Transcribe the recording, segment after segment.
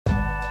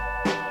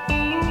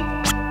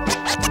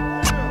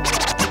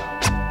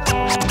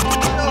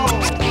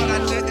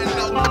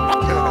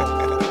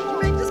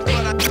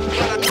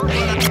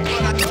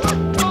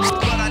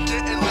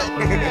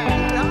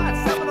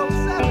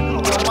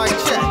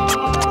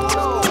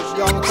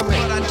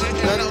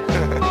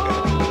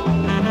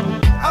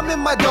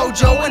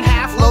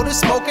lotus,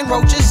 smoking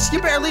roaches. You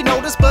barely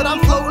notice, but I'm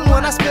floating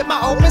when I spit my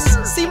opus.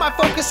 See my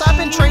focus, I've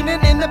been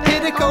training in the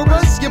pit of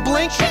cobras. You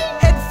blink,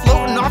 head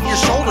floating off your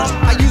shoulders.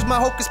 I use my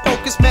hocus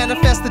pocus,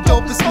 manifest the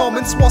dopest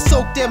moments, while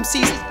soaked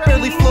MCs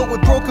barely float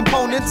with broke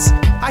components.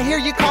 I hear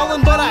you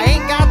calling, but I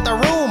ain't got the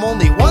room.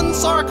 Only one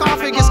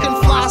sarcophagus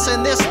can floss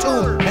in this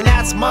tomb, and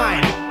that's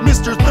mine.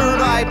 Mr. Third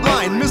Eye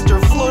Blind, Mr.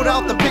 Float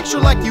out the picture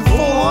like you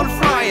full on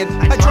frying.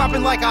 I drop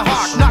in like a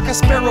hawk, knock a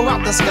sparrow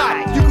out the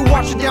sky. You can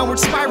watch a downward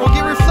spiral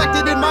get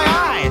reflected in my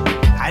eye.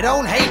 I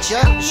don't hate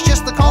ya, it's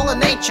just the call of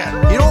nature.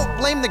 You don't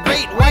blame the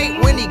great white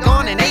when he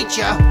gone and ate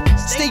ya.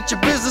 State your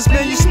business,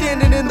 man, you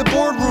standing in the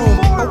boardroom.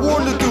 I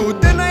warned the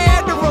dude, then I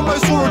had to run my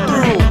sword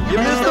through. You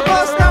missed the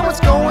bus, now it's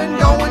going,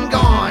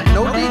 gone.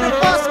 No need to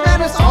fuss,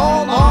 man, it's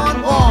all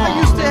on. I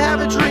used to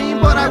have a dream,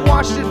 but I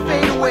watched it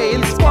fade away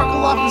and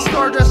sparkle off in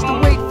stardust to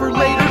wait for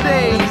later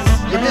days.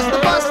 You missed the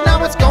bus,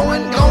 now it's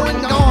going,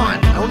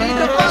 gone. No need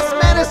to fuss,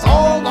 man, it's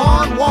all on.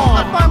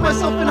 I find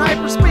myself in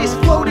hyperspace,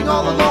 floating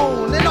all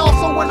alone. And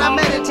also when I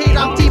meditate,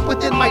 I'm deep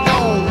within my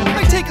dome.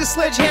 I take a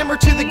sledgehammer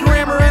to the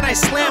grammar and I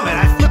slam it.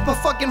 I flip a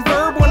fucking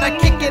verb when I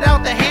kick it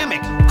out the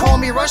hammock. Call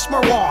me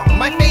Rushmore Wong,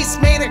 my face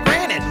made of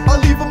granite. I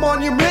leave a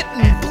monument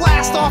and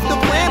blast off the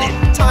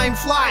planet. Time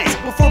flies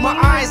before my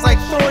eyes like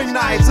throwing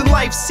knives, and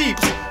life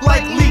seeps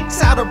like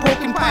leaks out of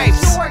broken pipes.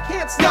 So I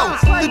can't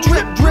stop. Yo, the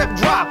drip, drip,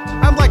 drop.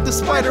 I'm like the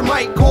spider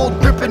mite, cold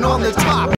gripping on the top.